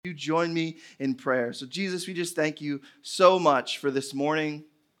you join me in prayer? So Jesus, we just thank you so much for this morning,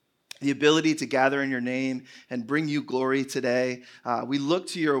 the ability to gather in your name and bring you glory today. We look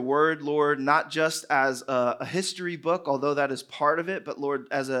to your word, Lord, not just as a history book, although that is part of it, but Lord,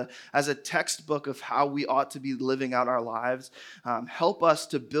 as a textbook of how we ought to be living out our lives. Help us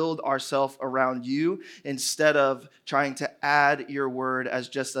to build ourselves around you instead of trying to add your word as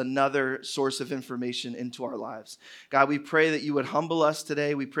just another source of information into our lives. God, we pray that you would humble us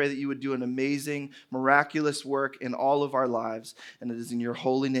today. We pray that you would do an amazing, miraculous work in all of our lives. And it is in your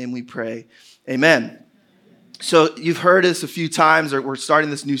holy name we pray. Amen. So you've heard this a few times, or we're starting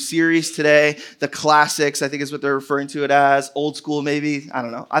this new series today, the classics, I think is what they're referring to it as, old school maybe, I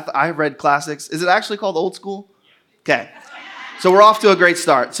don't know. I read classics. Is it actually called old school? Okay. So we're off to a great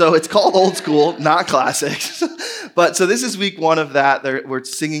start. So it's called old school, not classics. But so this is week one of that. We're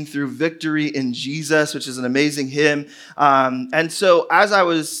singing through Victory in Jesus, which is an amazing hymn. And so as I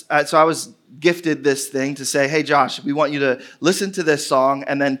was gifted this thing to say, hey, Josh, we want you to listen to this song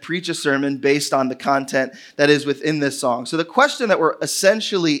and then preach a sermon based on the content that is within this song. So the question that we're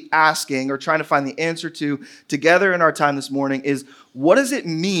essentially asking or trying to find the answer to together in our time this morning is, what does it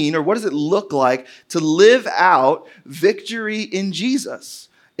mean or what does it look like to live out victory in Jesus?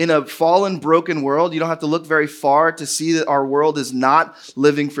 In a fallen, broken world, you don't have to look very far to see that our world is not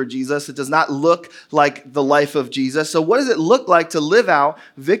living for Jesus. It does not look like the life of Jesus. So what does it look like to live out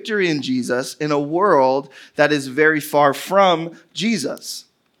victory in Jesus in a world that is very far from Jesus?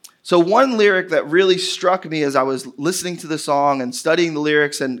 So one lyric that really struck me as I was listening to the song and studying the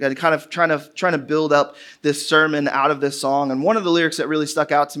lyrics and kind of trying to build up this sermon out of this song, and one of the lyrics that really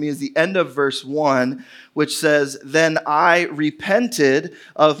stuck out to me is the end of verse 1, which says, "Then I repented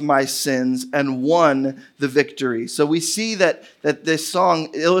of my sins and won the victory." So we see that this song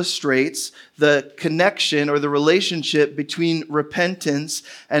illustrates the connection or the relationship between repentance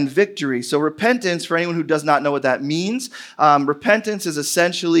and victory. So repentance, for anyone who does not know what that means, repentance is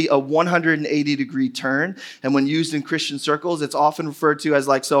essentially a 180-degree turn. And when used in Christian circles, it's often referred to as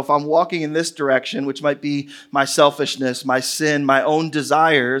like, so if I'm walking in this direction, which might be my selfishness, my sin, my own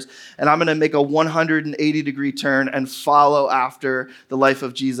desires, and I'm going to make a 180-degree turn and follow after the life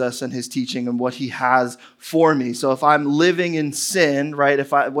of Jesus and his teaching and what he has for me. So if I'm living in sin, right,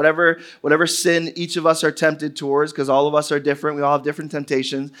 if I whatever sin each of us are tempted towards, because all of us are different, we all have different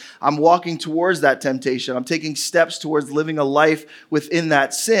temptations, I'm walking towards that temptation. I'm taking steps towards living a life within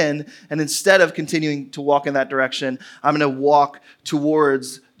that sin, and instead of continuing to walk in that direction, I'm going to walk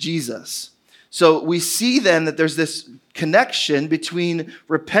towards Jesus. So we see then that there's this connection between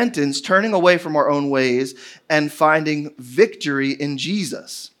repentance, turning away from our own ways, and finding victory in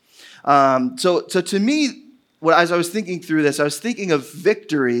Jesus. So to me, as I was thinking through this, I was thinking of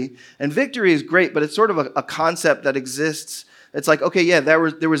victory, and victory is great, but it's sort of a concept that exists. It's like, okay, yeah, there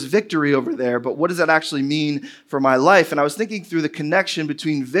was victory over there, but what does that actually mean for my life? And I was thinking through the connection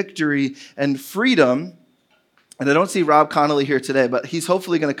between victory and freedom. And I don't see Rob Connolly here today, but he's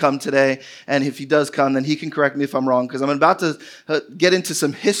hopefully going to come today. And if he does come, then he can correct me if I'm wrong, because I'm about to get into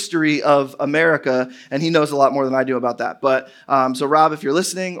some history of America, and he knows a lot more than I do about that. But so Rob, if you're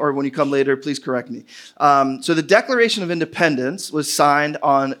listening, or when you come later, please correct me. So the Declaration of Independence was signed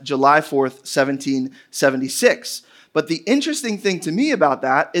on July 4th, 1776. But the interesting thing to me about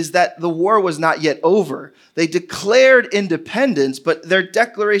that is that the war was not yet over. They declared independence, but their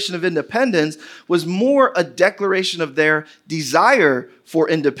Declaration of Independence was more a declaration of their desire for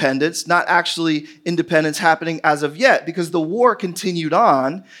independence, not actually independence happening as of yet, because the war continued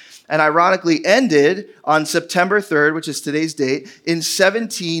on and ironically ended on September 3rd, which is today's date, in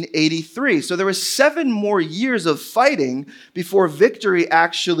 1783. So there was 7 more years of fighting before victory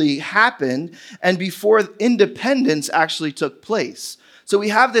actually happened and before independence actually took place. So we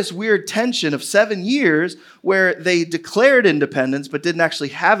have this weird tension of 7 years where they declared independence but didn't actually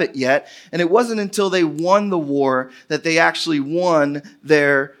have it yet. And it wasn't until they won the war that they actually won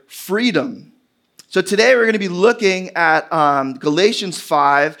their freedom. So today we're going to be looking at Galatians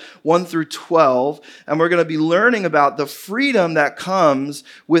 5, 1 through 12, and we're going to be learning about the freedom that comes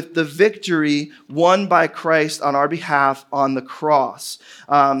with the victory won by Christ on our behalf on the cross.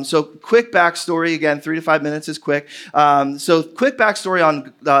 So quick backstory, again, 3 to 5 minutes is quick. So quick backstory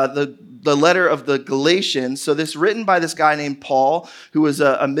on the letter of the Galatians. So this written by this guy named Paul, who was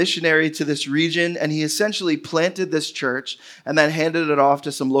a missionary to this region, and he essentially planted this church and then handed it off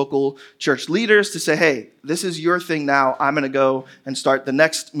to some local church leaders to say, hey, this is your thing now. I'm going to go and start the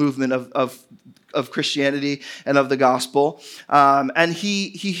next movement of Christianity and of the gospel. And he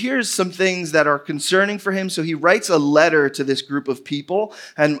hears some things that are concerning for him. So he writes a letter to this group of people,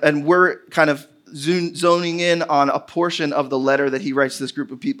 and we're kind of zoning in on a portion of the letter that he writes to this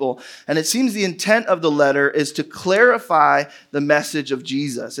group of people. And it seems the intent of the letter is to clarify the message of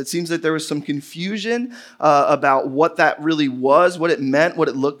Jesus. It seems that there was some confusion about what that really was, what it meant, what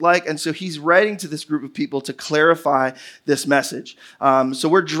it looked like. And so he's writing to this group of people to clarify this message. So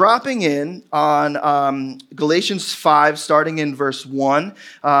we're dropping in on Galatians 5, starting in verse 1.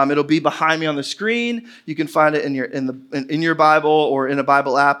 It'll be behind me on the screen. You can find it in your Bible or in a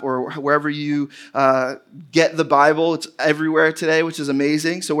Bible app or wherever you get the Bible. It's everywhere today, which is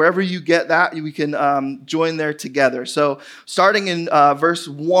amazing. So wherever you get that, we can join there together. So starting in verse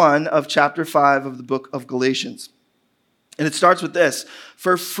 1 of chapter 5 of the book of Galatians. And it starts with this: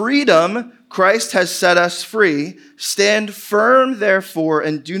 "For freedom Christ has set us free. Stand firm, therefore,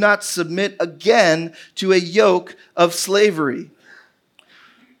 and do not submit again to a yoke of slavery."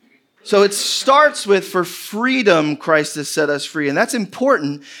 So it starts with, for freedom, Christ has set us free. And that's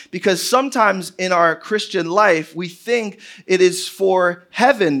important because sometimes in our Christian life, we think it is for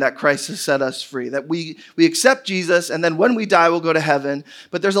heaven that Christ has set us free, that we accept Jesus, and then when we die, we'll go to heaven.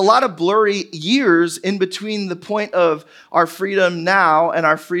 But there's a lot of blurry years in between the point of our freedom now and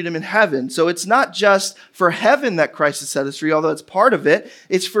our freedom in heaven. So it's not just for heaven that Christ has set us free, although it's part of it.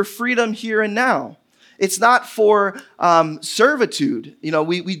 It's for freedom here and now. It's not for servitude. You know,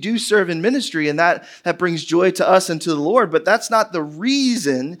 we do serve in ministry, and that brings joy to us and to the Lord, but that's not the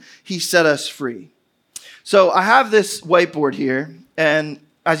reason he set us free. So I have this whiteboard here, and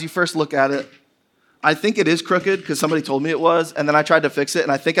as you first look at it, I think it is crooked because somebody told me it was, and then I tried to fix it,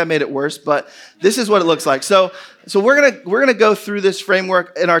 and I think I made it worse, but this is what it looks like. So we're gonna go through this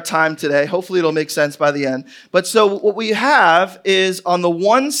framework in our time today. Hopefully it'll make sense by the end. But so what we have is, on the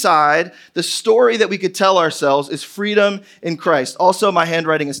one side, the story that we could tell ourselves is freedom in Christ. Also, my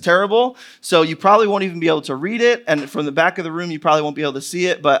handwriting is terrible, so you probably won't even be able to read it, and from the back of the room, you probably won't be able to see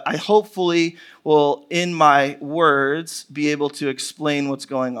it, but I hopefully will, in my words, be able to explain what's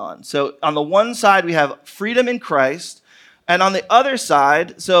going on. So on the one side, we have freedom in Christ. And on the other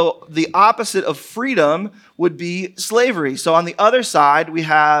side, so the opposite of freedom would be slavery. So on the other side, we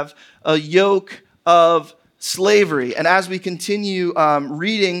have a yoke of slavery. And as we continue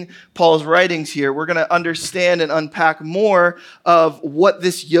reading Paul's writings here, we're going to understand and unpack more of what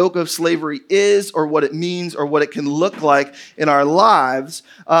this yoke of slavery is, or what it means, or what it can look like in our lives.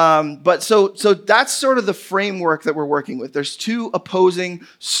 But so that's sort of the framework that we're working with. There's two opposing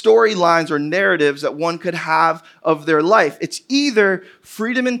storylines or narratives that one could have of their life. It's either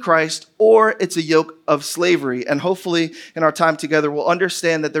freedom in Christ or it's a yoke of slavery. And hopefully in our time together, we'll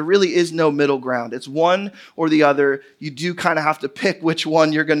understand that there really is no middle ground. It's one or the other. You do kind of have to pick which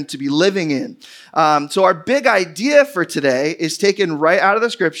one you're going to be living in. So our big idea for today is taken right out of the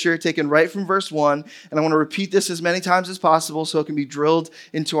scripture, taken right from verse 1. And I want to repeat this as many times as possible so it can be drilled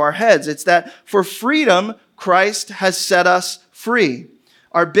into our heads. It's that for freedom, Christ has set us free.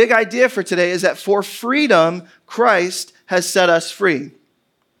 Our big idea for today is that for freedom, Christ has set us free.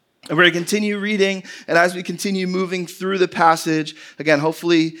 And we're going to continue reading, and as we continue moving through the passage, again,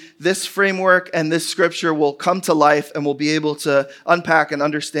 hopefully this framework and this scripture will come to life, and we'll be able to unpack and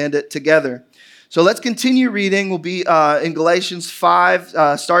understand it together. So let's continue reading. We'll be in Galatians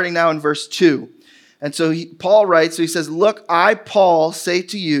 5, starting now in verse 2. And so Paul writes, so he says, "Look, I, Paul, say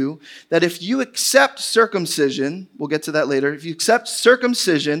to you that if you accept circumcision," we'll get to that later, "if you accept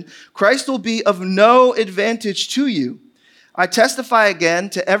circumcision, Christ will be of no advantage to you. I testify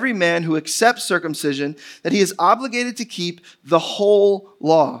again to every man who accepts circumcision that he is obligated to keep the whole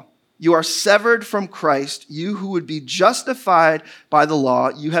law. You are severed from Christ, you who would be justified by the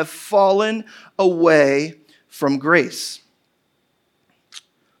law. You have fallen away from grace."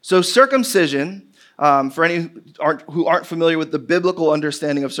 So circumcision, for any who aren't familiar with the biblical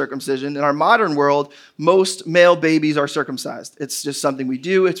understanding of circumcision, in our modern world, most male babies are circumcised. It's just something we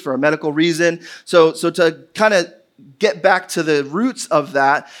do. It's for a medical reason. So to kind of get back to the roots of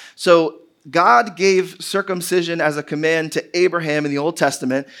that, so God gave circumcision as a command to Abraham in the Old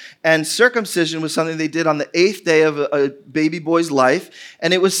Testament, and circumcision was something they did on the 8th day of a baby boy's life,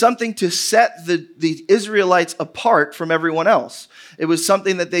 and it was something to set the Israelites apart from everyone else. It was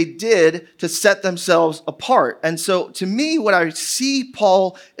something that they did to set themselves apart. And so to me, what I see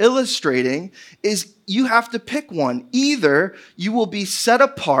Paul illustrating is you have to pick one. Either you will be set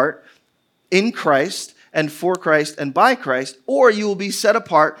apart in Christ and for Christ and by Christ, or you will be set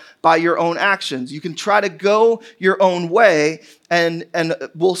apart by your own actions. You can try to go your own way and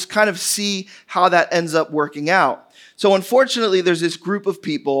we'll kind of see how that ends up working out. So unfortunately, there's this group of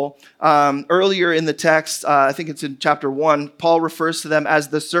people, earlier in the text, I think it's in chapter 1, Paul refers to them as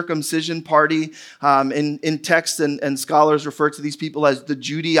the circumcision party. In text and scholars refer to these people as the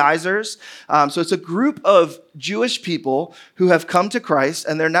Judaizers. So it's a group of Jewish people who have come to Christ,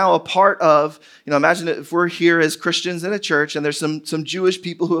 and they're now a part of, imagine if we're here as Christians in a church, and there's some Jewish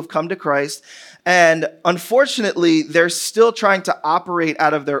people who have come to Christ, and unfortunately, they're still trying to operate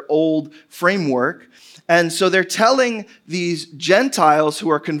out of their old framework. And so they're telling these Gentiles who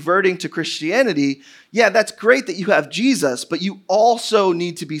are converting to Christianity, yeah, that's great that you have Jesus, but you also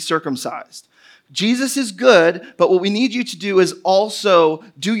need to be circumcised. Jesus is good, but what we need you to do is also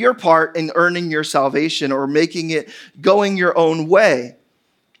do your part in earning your salvation or making it going your own way.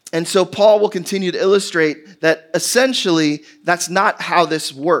 And so Paul will continue to illustrate that essentially that's not how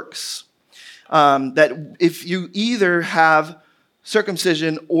this works. That if you either have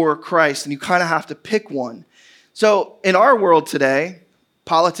circumcision or Christ, and you kind of have to pick one. So in our world today,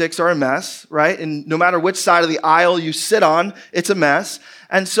 politics are a mess, right? And no matter which side of the aisle you sit on, it's a mess.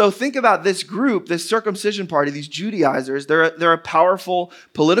 And so think about this group, this circumcision party, these Judaizers. They're a powerful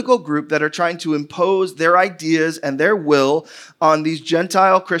political group that are trying to impose their ideas and their will on these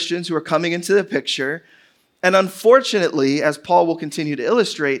Gentile Christians who are coming into the picture. And unfortunately, as Paul will continue to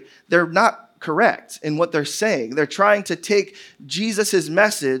illustrate, they're not correct in what they're saying. They're trying to take Jesus'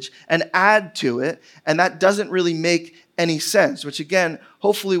 message and add to it, and that doesn't really make any sense, which again,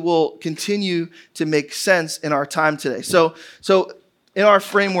 hopefully will continue to make sense in our time today. So in our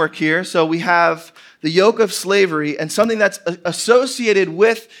framework here, so we have the yoke of slavery, and something that's associated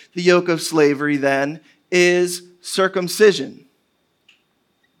with the yoke of slavery then is circumcision.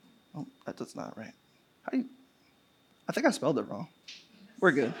 Oh, that's not right. I think I spelled it wrong.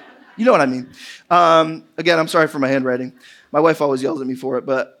 We're good. You know what I mean. Again, I'm sorry for my handwriting. My wife always yells at me for it,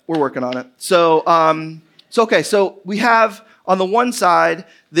 but we're working on it. So we have on the one side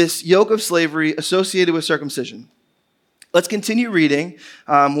this yoke of slavery associated with circumcision. Let's continue reading.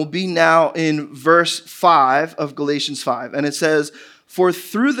 We'll be now in verse 5 of Galatians 5. And it says, "For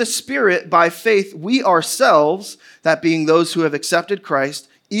through the Spirit, by faith, we ourselves, that being those who have accepted Christ,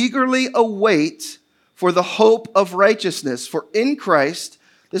 eagerly await for the hope of righteousness. For in Christ,"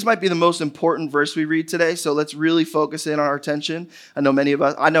 this might be the most important verse we read today, so let's really focus in on our attention. I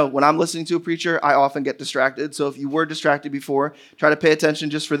know when I'm listening to a preacher, I often get distracted. So if you were distracted before, try to pay attention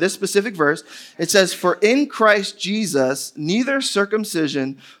just for this specific verse. It says, "For in Christ Jesus, neither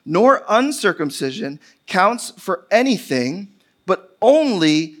circumcision nor uncircumcision counts for anything, but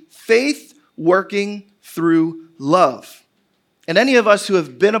only faith working through love." And any of us who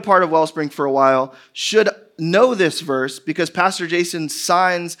have been a part of Wellspring for a while should know this verse because Pastor Jason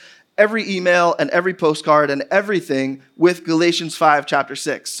signs every email and every postcard and everything with Galatians 5, chapter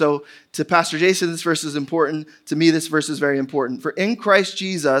 6. So to Pastor Jason, this verse is important. To me, this verse is very important. "For in Christ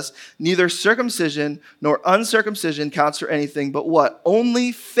Jesus, neither circumcision nor uncircumcision counts for anything, but what?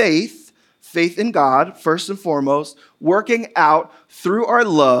 Only faith in God, first and foremost, working out through our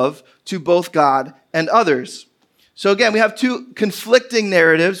love to both God and others." So again, we have two conflicting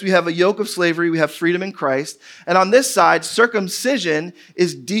narratives. We have a yoke of slavery. We have freedom in Christ. And on this side, circumcision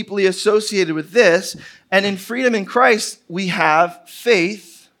is deeply associated with this. And in freedom in Christ, we have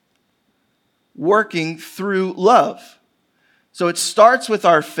faith working through love. So it starts with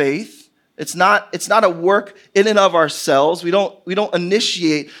our faith. It's not a work in and of ourselves. We don't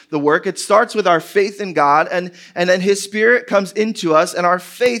initiate the work. It starts with our faith in God, and then His Spirit comes into us, and our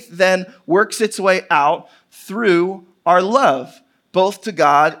faith then works its way out through our love, both to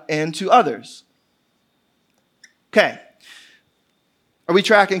God and to others. Okay. Are we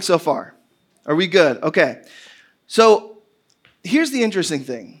tracking so far? Are we good? Okay. So here's the interesting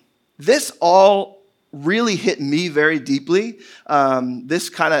thing. This all really hit me very deeply. This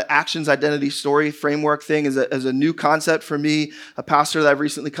kind of actions, identity, story framework thing is a new concept for me. A pastor that I've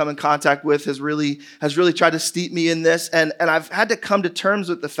recently come in contact with has really tried to steep me in this. And I've had to come to terms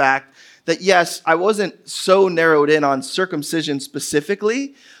with the fact that yes, I wasn't so narrowed in on circumcision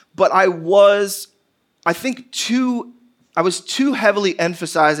specifically, but I was too heavily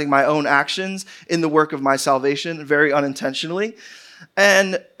emphasizing my own actions in the work of my salvation, very unintentionally.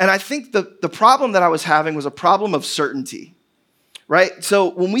 And I think the problem that I was having was a problem of certainty, right? So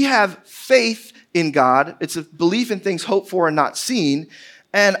when we have faith in God, it's a belief in things hoped for and not seen.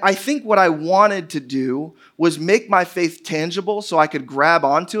 And I think what I wanted to do was make my faith tangible so I could grab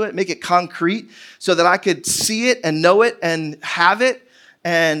onto it, make it concrete so that I could see it and know it and have it.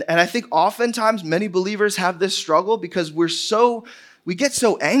 And I think oftentimes many believers have this struggle because we get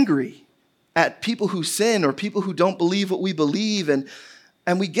so angry at people who sin or people who don't believe what we believe. And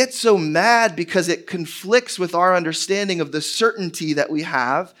we get so mad because it conflicts with our understanding of the certainty that we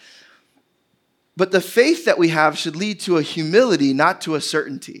have. But the faith that we have should lead to a humility, not to a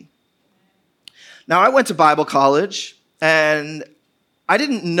certainty. Now, I went to Bible college, and I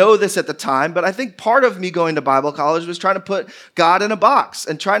didn't know this at the time, but I think part of me going to Bible college was trying to put God in a box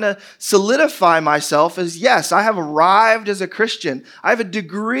and trying to solidify myself as, yes, I have arrived as a Christian. I have a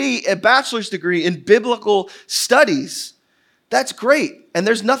degree, a bachelor's degree in biblical studies. That's great, and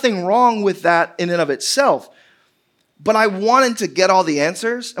there's nothing wrong with that in and of itself. But I wanted to get all the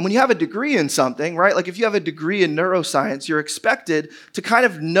answers. And when you have a degree in something, right? Like if you have a degree in neuroscience, you're expected to kind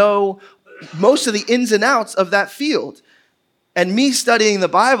of know most of the ins and outs of that field. And me studying the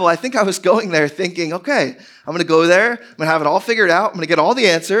Bible, I think I was going there thinking, okay, I'm going to go there. I'm going to have it all figured out. I'm going to get all the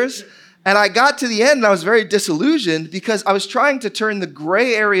answers. And I got to the end and I was very disillusioned because I was trying to turn the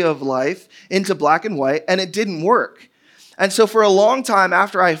gray area of life into black and white, and it didn't work. And so for a long time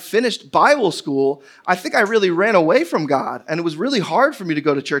after I finished Bible school, I think I really ran away from God. And it was really hard for me to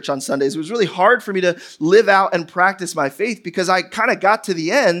go to church on Sundays. It was really hard for me to live out and practice my faith because I kind of got to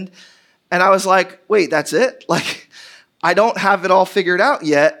the end and I was like, wait, that's it? Like, I don't have it all figured out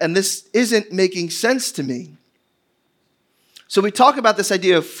yet, and this isn't making sense to me. So we talk about this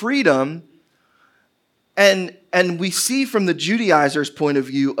idea of freedom, and we see from the Judaizers' point of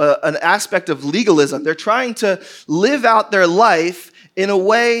view an aspect of legalism. They're trying to live out their life in a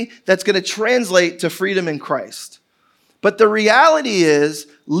way that's going to translate to freedom in Christ. But the reality is,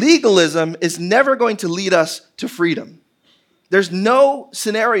 legalism is never going to lead us to freedom. There's no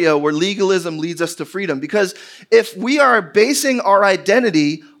scenario where legalism leads us to freedom, because if we are basing our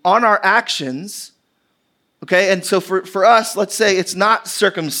identity on our actions, okay, and so for us, let's say it's not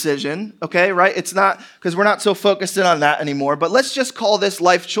circumcision, okay, right? It's not, because we're not so focused in on that anymore, but let's just call this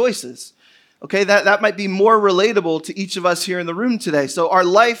life choices, okay? That might be more relatable to each of us here in the room today. So our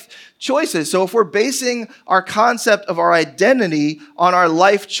life choices. So if we're basing our concept of our identity on our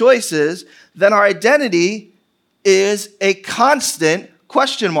life choices, then our identity is a constant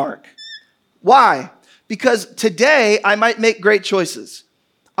question mark. Why? Because today I might make great choices.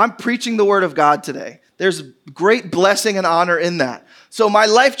 I'm preaching the word of God today. There's great blessing and honor in that. So my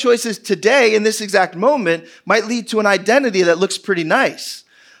life choices today in this exact moment might lead to an identity that looks pretty nice.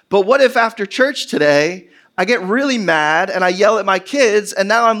 But what if after church today, I get really mad and I yell at my kids and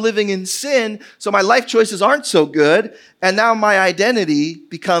now I'm living in sin, so my life choices aren't so good, and now my identity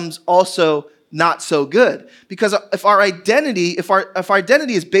becomes also not so good. Because if our identity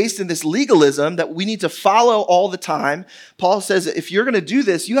is based in this legalism that we need to follow all the time, Paul says that if you're going to do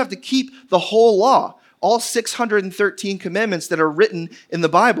this, you have to keep the whole law, all 613 commandments that are written in the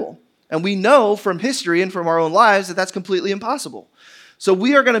Bible. And we know from history and from our own lives that that's completely impossible. So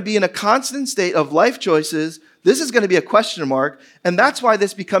we are going to be in a constant state of life choices. This is going to be a question mark, and that's why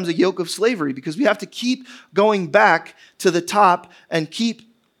this becomes a yoke of slavery, because we have to keep going back to the top and keep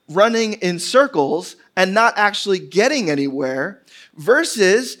running in circles and not actually getting anywhere,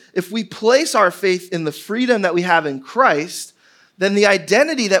 versus if we place our faith in the freedom that we have in Christ, then the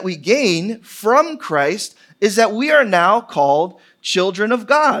identity that we gain from Christ is that we are now called children of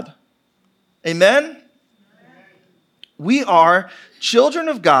God. Amen? We are children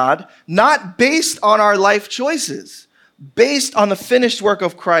of God, not based on our life choices, based on the finished work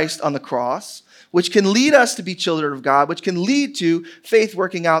of Christ on the cross, which can lead us to be children of God, which can lead to faith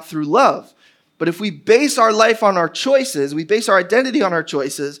working out through love. But if we base our life on our choices, we base our identity on our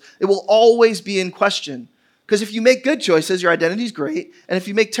choices, it will always be in question. Because if you make good choices, your identity is great. And if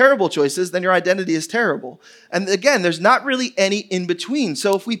you make terrible choices, then your identity is terrible. And again, there's not really any in between.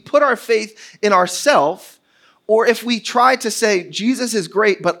 So if we put our faith in ourselves, or if we try to say, Jesus is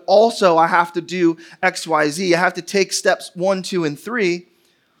great, but also I have to do X, Y, Z, I have to take steps 1, 2, and 3,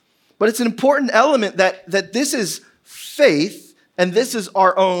 but it's an important element that this is faith and this is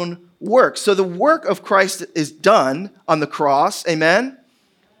our own work. So the work of Christ is done on the cross, amen?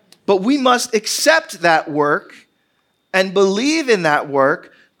 But we must accept that work and believe in that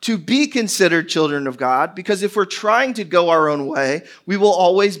work to be considered children of God, because if we're trying to go our own way, we will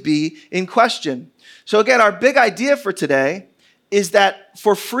always be in question. So again, our big idea for today is that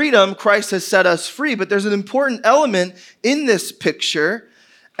for freedom, Christ has set us free, but there's an important element in this picture,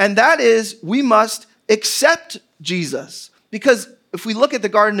 and that is we must accept Jesus. Because if we look at the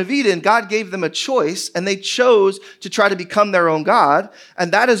Garden of Eden, God gave them a choice, and they chose to try to become their own God,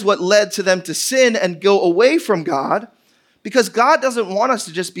 and that is what led to them to sin and go away from God, because God doesn't want us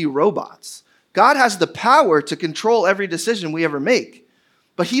to just be robots. God has the power to control every decision we ever make.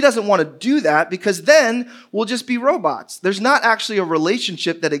 But he doesn't want to do that because then we'll just be robots. There's not actually a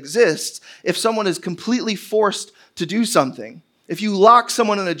relationship that exists if someone is completely forced to do something. If you lock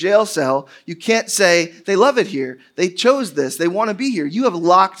someone in a jail cell, you can't say, they love it here. They chose this. They want to be here. You have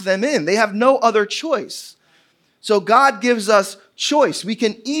locked them in. They have no other choice. So God gives us choice. We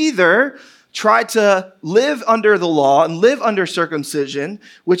can either try to live under the law and live under circumcision,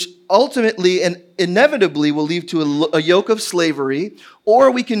 which ultimately and inevitably will lead to a yoke of slavery,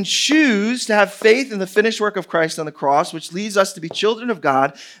 or we can choose to have faith in the finished work of Christ on the cross, which leads us to be children of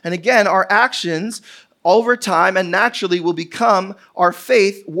God. And again, our actions over time and naturally will become our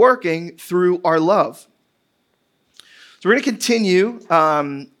faith working through our love. So we're going to continue.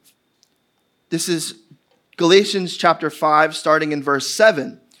 This is Galatians chapter 5, starting in verse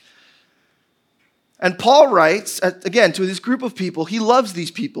 7. And Paul writes, again, to this group of people. He loves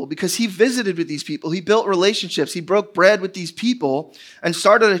these people because he visited with these people. He built relationships. He broke bread with these people and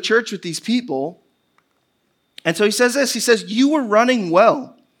started a church with these people. And so he says this. He says, you were running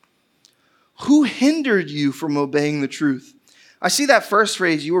well. Who hindered you from obeying the truth? I see that first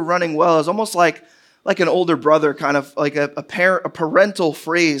phrase, you were running well, as almost like an older brother, kind of like a parental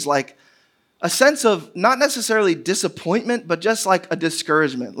phrase, like a sense of not necessarily disappointment, but just like a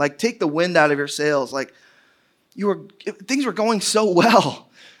discouragement. Like take the wind out of your sails. Like things were going so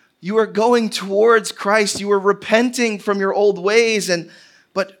well. You were going towards Christ. You were repenting from your old ways,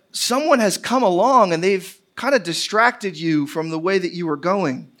 but someone has come along and they've kind of distracted you from the way that you were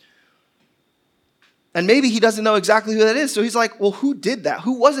going. And maybe he doesn't know exactly who that is. So he's like, well, who did that?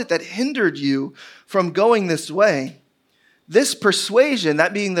 Who was it that hindered you from going this way? This persuasion,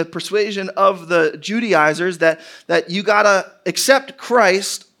 that being the persuasion of the Judaizers, that you got to accept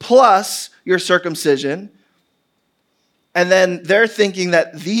Christ plus your circumcision. And then they're thinking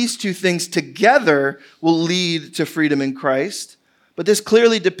that these two things together will lead to freedom in Christ. But this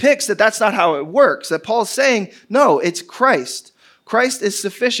clearly depicts that that's not how it works. That Paul's saying, no, it's Christ. Christ is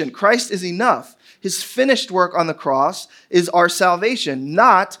sufficient. Christ is enough. His finished work on the cross is our salvation,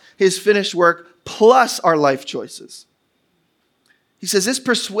 not his finished work plus our life choices. He says, this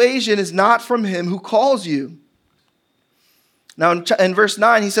persuasion is not from him who calls you. Now in verse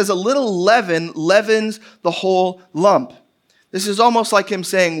 9, he says, a little leaven leavens the whole lump. This is almost like him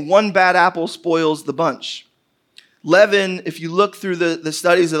saying, one bad apple spoils the bunch. Leaven, if you look through the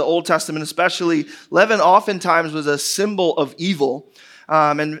studies of the Old Testament especially, leaven oftentimes was a symbol of evil.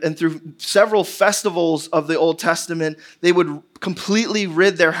 And through several festivals of the Old Testament, they would completely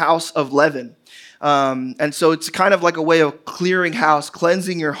rid their house of leaven. And so it's kind of like a way of clearing house,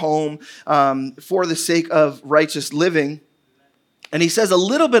 cleansing your home for the sake of righteous living. And he says a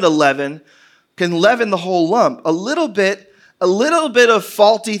little bit of leaven can leaven the whole lump. A little bit of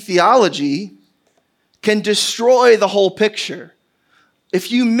faulty theology can destroy the whole picture.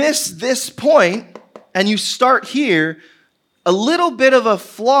 If you miss this point and you start here, a little bit of a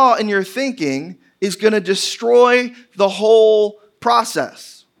flaw in your thinking is going to destroy the whole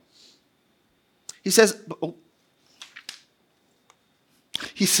process. He says in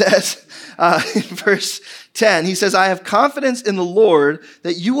verse 10, he says, I have confidence in the Lord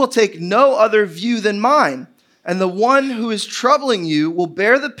that you will take no other view than mine, and the one who is troubling you will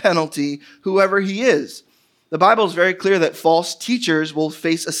bear the penalty, whoever he is. The Bible is very clear that false teachers will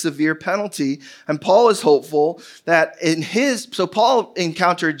face a severe penalty. And Paul is hopeful that so Paul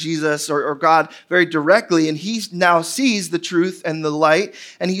encountered Jesus or God very directly, and he now sees the truth and the light.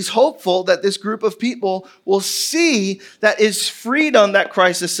 And he's hopeful that this group of people will see that is freedom that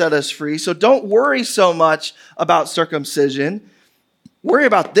Christ has set us free. So don't worry so much about circumcision. Worry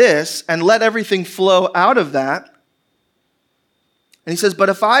about this and let everything flow out of that. And he says, but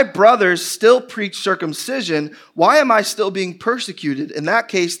if I, brothers, still preach circumcision, why am I still being persecuted? In that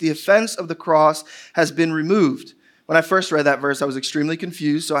case, the offense of the cross has been removed. When I first read that verse, I was extremely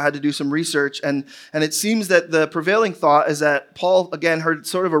confused, so I had to do some research. And it seems that the prevailing thought is that Paul, again, heard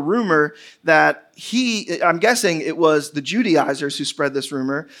sort of a rumor that I'm guessing it was the Judaizers who spread this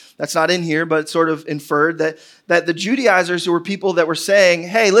rumor. That's not in here, but it's sort of inferred that the Judaizers, who were people that were saying,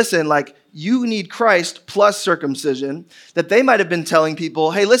 hey, listen, like, you need Christ plus circumcision, that they might have been telling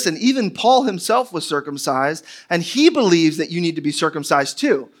people, hey, listen, even Paul himself was circumcised, and he believes that you need to be circumcised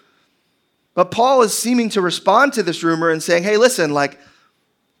too. But Paul is seeming to respond to this rumor and saying, hey, listen, like,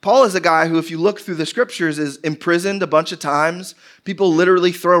 Paul is a guy who, if you look through the scriptures, is imprisoned a bunch of times. People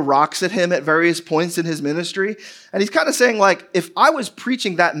literally throw rocks at him at various points in his ministry. And he's kind of saying, like, if I was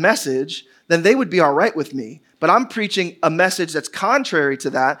preaching that message, then they would be all right with me. But I'm preaching a message that's contrary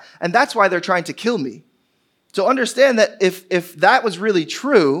to that, and that's why they're trying to kill me. So understand that if that was really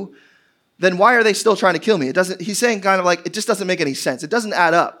true, then why are they still trying to kill me? He's saying kind of like, it just doesn't make any sense. It doesn't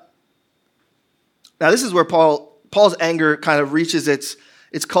add up. Now, this is where Paul's anger kind of reaches its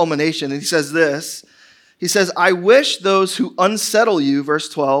culmination. And he says this. He says, I wish those who unsettle you, verse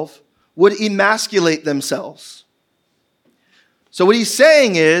 12, would emasculate themselves. So what he's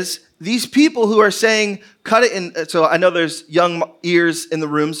saying is, these people who are saying, cut it in, so I know there's young ears in the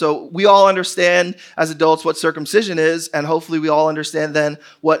room, so we all understand as adults what circumcision is, and hopefully we all understand then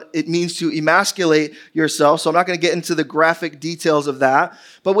what it means to emasculate yourself. So I'm not going to get into the graphic details of that.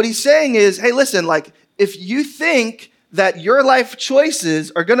 But what he's saying is, hey, listen, like, if you think that your life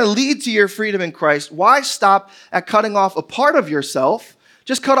choices are going to lead to your freedom in Christ, why stop at cutting off a part of yourself?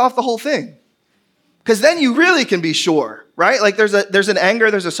 Just cut off the whole thing. Because then you really can be sure, right? Like there's an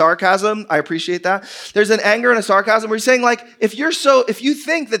anger, there's a sarcasm. I appreciate that. There's an anger and a sarcasm where he's saying like, if you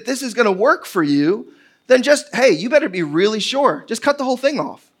think that this is going to work for you, then just, hey, you better be really sure. Just cut the whole thing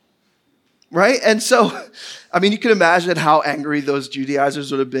off, right? And so, I mean, you can imagine how angry those Judaizers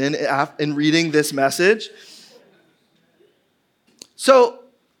would have been in reading this message. So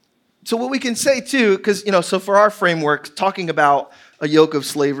what we can say too, because, so for our framework, talking about a yoke of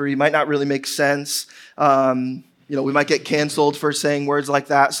slavery might not really make sense. We might get canceled for saying words like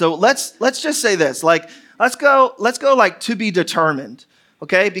that. So let's just say this, like, let's go like to be determined,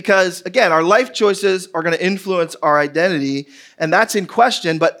 okay? Because again, our life choices are going to influence our identity, and that's in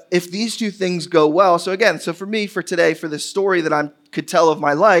question. But if these two things go well, so for me, for today, for this story that I could tell of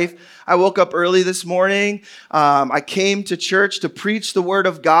my life, I woke up early this morning. I came to church to preach the word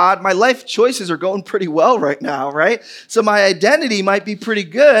of God. My life choices are going pretty well right now, right? So my identity might be pretty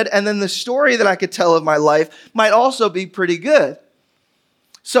good. And then the story that I could tell of my life might also be pretty good.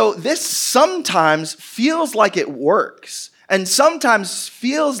 So this sometimes feels like it works and sometimes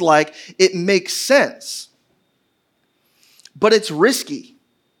feels like it makes sense. But it's risky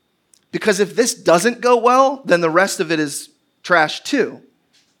because if this doesn't go well, then the rest of it is trash too.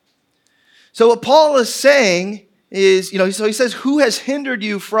 So what Paul is saying is, so he says, who has hindered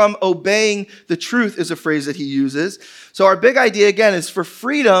you from obeying the truth is a phrase that he uses. So our big idea again is for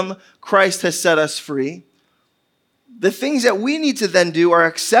freedom, Christ has set us free. The things that we need to then do are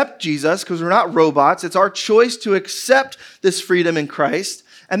accept Jesus because we're not robots. It's our choice to accept this freedom in Christ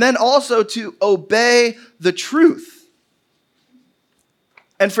and then also to obey the truth.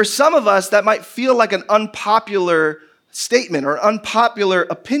 And for some of us, that might feel like an unpopular statement or unpopular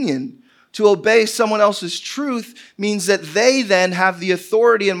opinion. To obey someone else's truth means that they then have the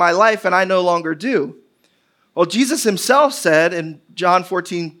authority in my life and I no longer do. Well, Jesus himself said in John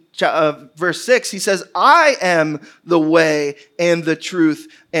 14, verse 6, he says, I am the way and the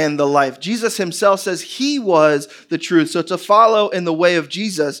truth and the life. Jesus himself says he was the truth. So to follow in the way of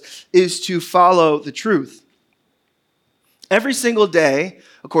Jesus is to follow the truth. Every single day,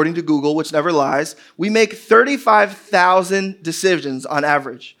 according to Google, which never lies, we make 35,000 decisions on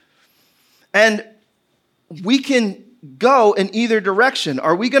average. And we can go in either direction.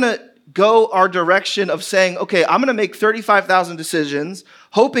 Are we going to go our direction of saying, okay, I'm going to make 35,000 decisions,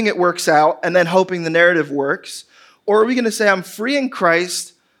 hoping it works out, and then hoping the narrative works? Or are we going to say, I'm free in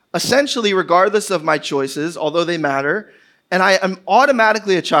Christ, essentially regardless of my choices, although they matter, and I am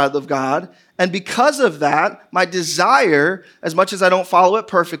automatically a child of God, and because of that, my desire, as much as I don't follow it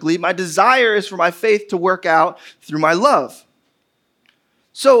perfectly, my desire is for my faith to work out through my love.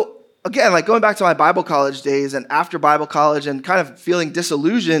 So, again, like going back to my Bible college days and after Bible college and kind of feeling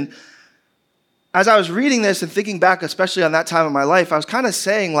disillusioned, as I was reading this and thinking back, especially on that time of my life, I was kind of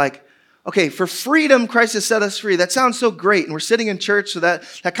saying like, okay, for freedom, Christ has set us free. That sounds so great. And we're sitting in church, so that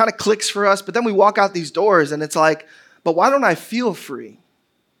kind of clicks for us. But then we walk out these doors and it's like, but why don't I feel free?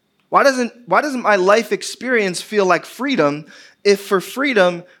 Why doesn't my life experience feel like freedom if for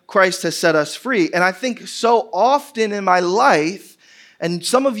freedom, Christ has set us free? And I think so often in my life, and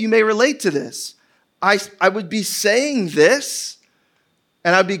some of you may relate to this, I would be saying this,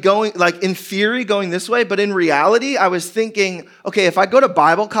 and I'd be going, like in theory, going this way, but in reality, I was thinking, okay, if I go to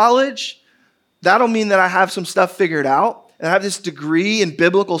Bible college, that'll mean that I have some stuff figured out, and I have this degree in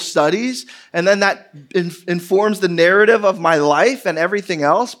biblical studies, and then that informs the narrative of my life and everything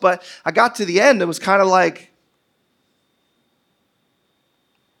else. But I got to the end, it was kind of like,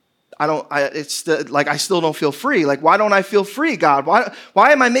 I still don't feel free. Like, why don't I feel free, God?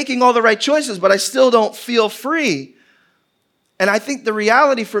 Why am I making all the right choices, but I still don't feel free? And I think the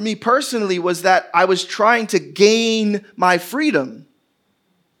reality for me personally was that I was trying to gain my freedom.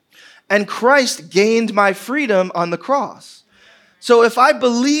 And Christ gained my freedom on the cross. So if I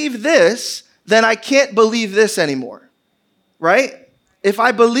believe this, then I can't believe this anymore, right? If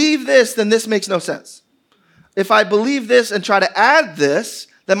I believe this, then this makes no sense. If I believe this and try to add this,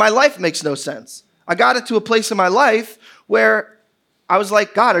 then my life makes no sense. I got it to a place in my life where I was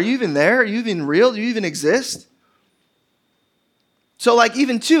like, God, are you even there? Are you even real? Do you even exist? So like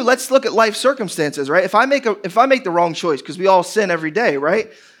even too, let's look at life circumstances, right? If I make the wrong choice, because we all sin every day,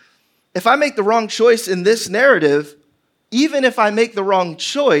 right? If I make the wrong choice in this narrative, even if I make the wrong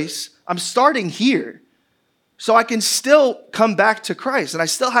choice, I'm starting here. So I can still come back to Christ, and I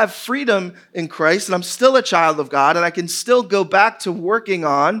still have freedom in Christ, and I'm still a child of God, and I can still go back to working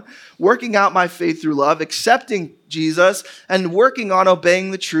out my faith through love, accepting Jesus, and working on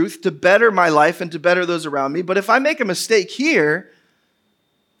obeying the truth to better my life and to better those around me. But if I make a mistake here,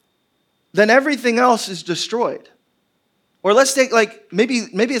 then everything else is destroyed. Or let's take maybe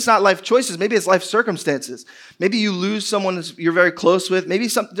it's not life choices, maybe it's life circumstances. Maybe you lose someone you're very close with, maybe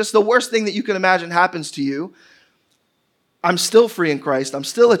just the worst thing that you can imagine happens to you. I'm still free in Christ. I'm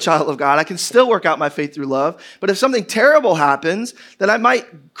still a child of God. I can still work out my faith through love. But if something terrible happens, then I might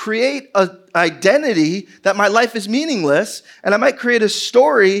create an identity that my life is meaningless, and I might create a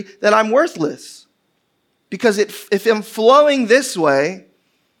story that I'm worthless. Because if I'm flowing this way,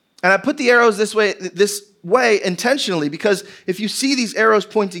 and I put the arrows this way intentionally, because if you see these arrows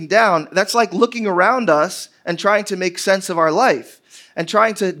pointing down, that's like looking around us and trying to make sense of our life and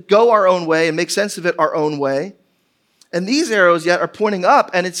trying to go our own way and make sense of it our own way. And these arrows yet are pointing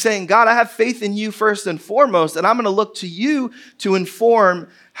up, and it's saying, God, I have faith in you first and foremost, and I'm going to look to you to inform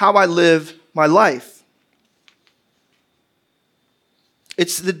how I live my life.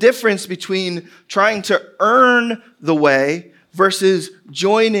 It's the difference between trying to earn the way versus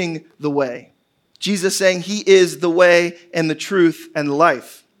joining the way. Jesus saying he is the way and the truth and the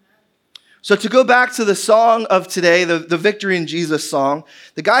life. So to go back to the song of today, the Victory in Jesus song,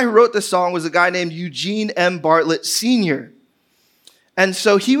 the guy who wrote this song was a guy named Eugene M. Bartlett Sr. And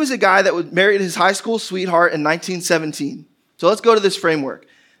so he was a guy that married his high school sweetheart in 1917. So let's go to this framework.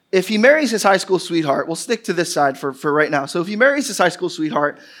 If he marries his high school sweetheart, we'll stick to this side for right now. So if he marries his high school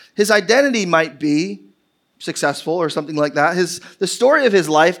sweetheart, his identity might be successful or something like that. The story of his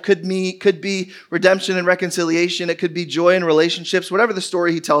life could be redemption and reconciliation. It could be joy in relationships, whatever the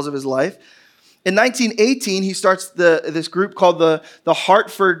story he tells of his life. In 1918, he starts this group called the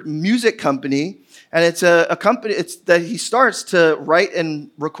Hartford Music Company, and it's a company that he starts to write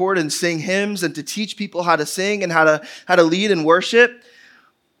and record and sing hymns and to teach people how to sing and how to lead and worship.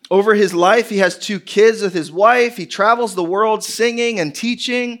 Over his life, he has 2 kids with his wife. He travels the world singing and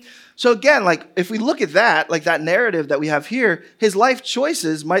teaching. So again, if we look at that, that narrative that we have here, his life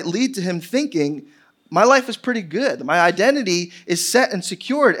choices might lead to him thinking, my life is pretty good. My identity is set and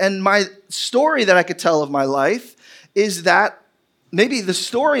secured. And my story that I could tell of my life is that maybe the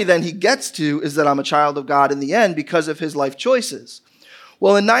story then he gets to is that I'm a child of God in the end because of his life choices.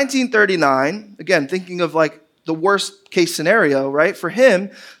 Well, in 1939, again, thinking of the worst case scenario, right? For him,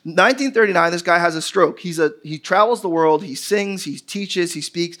 1939, this guy has a stroke. He travels the world, he sings, he teaches, he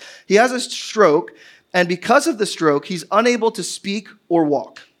speaks. He has a stroke, and because of the stroke, he's unable to speak or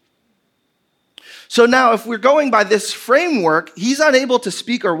walk. So now, if we're going by this framework, he's unable to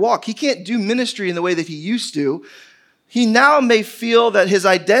speak or walk. He can't do ministry in the way that he used to. He now may feel that his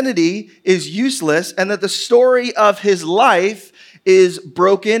identity is useless and that the story of his life is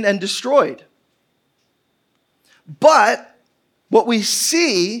broken and destroyed. But what we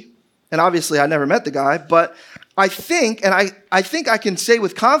see, and obviously I never met the guy, but I think I can say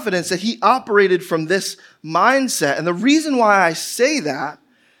with confidence that he operated from this mindset. And the reason why I say that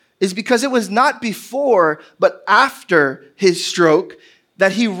is because it was not before, but after his stroke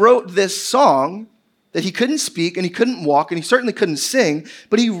that he wrote this song that he couldn't speak and he couldn't walk and he certainly couldn't sing,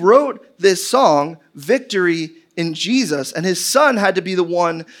 but he wrote this song, Victory in Jesus. And his son had to be the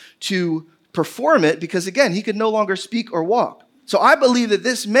one to perform it because, again, he could no longer speak or walk. So I believe that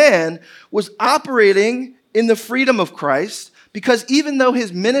this man was operating in the freedom of Christ because even though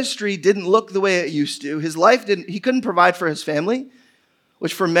his ministry didn't look the way it used to, his life he couldn't provide for his family,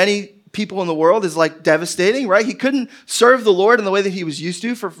 which for many people in the world is devastating, right? He couldn't serve the Lord in the way that he was used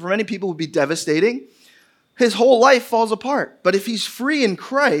to. For many people, it would be devastating. His whole life falls apart. But if he's free in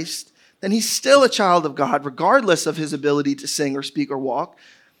Christ, then he's still a child of God, regardless of his ability to sing or speak or walk.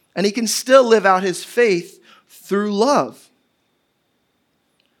 And he can still live out his faith through love.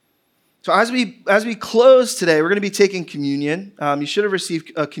 So as we close today, we're going to be taking communion. You should have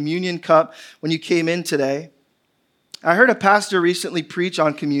received a communion cup when you came in today. I heard a pastor recently preach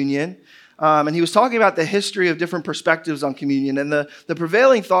on communion, and he was talking about the history of different perspectives on communion. And the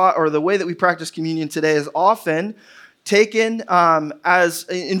prevailing thought, or the way that we practice communion today, is often taken as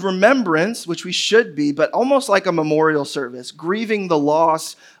in remembrance, which we should be, but almost like a memorial service, grieving the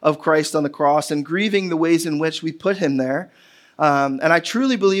loss of Christ on the cross and grieving the ways in which we put him there. And I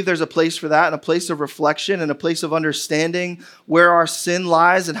truly believe there's a place for that and a place of reflection and a place of understanding where our sin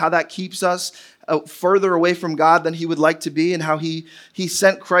lies and how that keeps us further away from God than he would like to be, and how he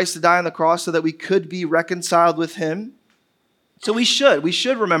sent Christ to die on the cross so that we could be reconciled with him. So we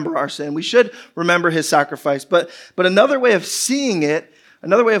should remember our sin. We should remember his sacrifice. But another way of seeing it,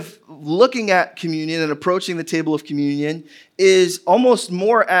 another way of looking at communion and approaching the table of communion is almost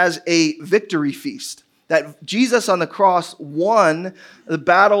more as a victory feast. That Jesus on the cross won the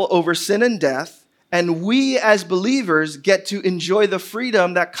battle over sin and death, and we as believers get to enjoy the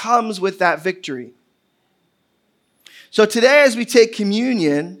freedom that comes with that victory. So today, as we take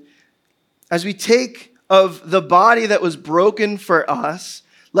communion, as we take of the body that was broken for us,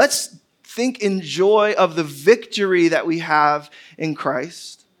 let's think in joy of the victory that we have in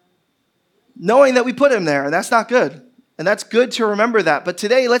Christ, knowing that we put him there, and that's not good. And that's good to remember that. But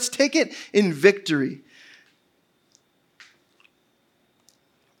today, let's take it in victory.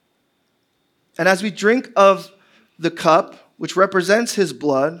 And as we drink of the cup, which represents his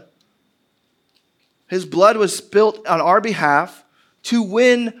blood was spilt on our behalf to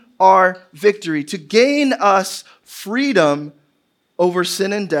win our victory, to gain us freedom over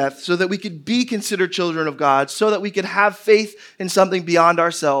sin and death, so that we could be considered children of God, so that we could have faith in something beyond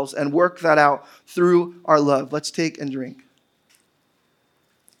ourselves and work that out through our love. Let's take and drink.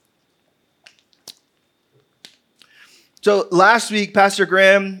 So last week, Pastor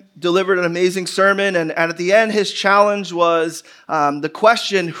Graham delivered an amazing sermon, and at the end, his challenge was the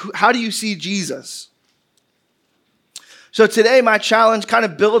question, how do you see Jesus? So today, my challenge kind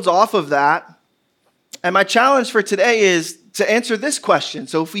of builds off of that, and my challenge for today is to answer this question.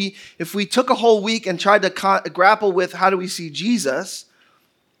 So if we took a whole week and tried to grapple with how do we see Jesus,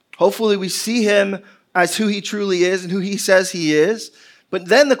 hopefully we see him as who he truly is and who he says he is, but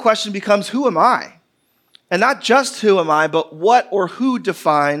then the question becomes, who am I? And not just who am I, but what or who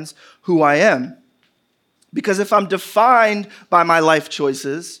defines who I am. Because if I'm defined by my life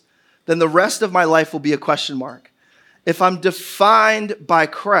choices, then the rest of my life will be a question mark. If I'm defined by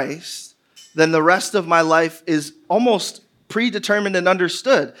Christ, then the rest of my life is almost predetermined and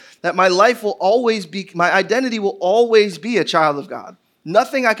understood. That my life will always be, my identity will always be a child of God.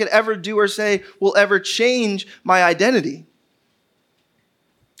 Nothing I could ever do or say will ever change my identity.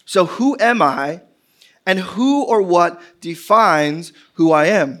 So who am I? And who or what defines who I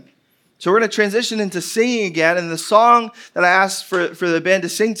am? So we're going to transition into singing again. And the song that I asked for the band to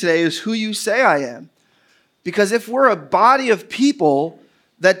sing today is Who You Say I Am. Because if we're a body of people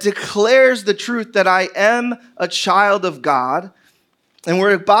that declares the truth that I am a child of God, and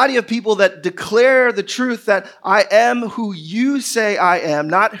we're a body of people that declare the truth that I am who you say I am,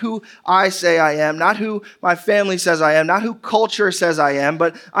 not who I say I am, not who my family says I am, not who culture says I am,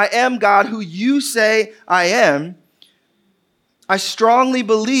 but I am God who you say I am. I strongly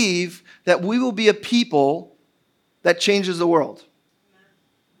believe that we will be a people that changes the world.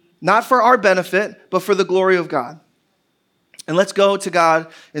 Not for our benefit, but for the glory of God. And let's go to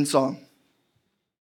God in song.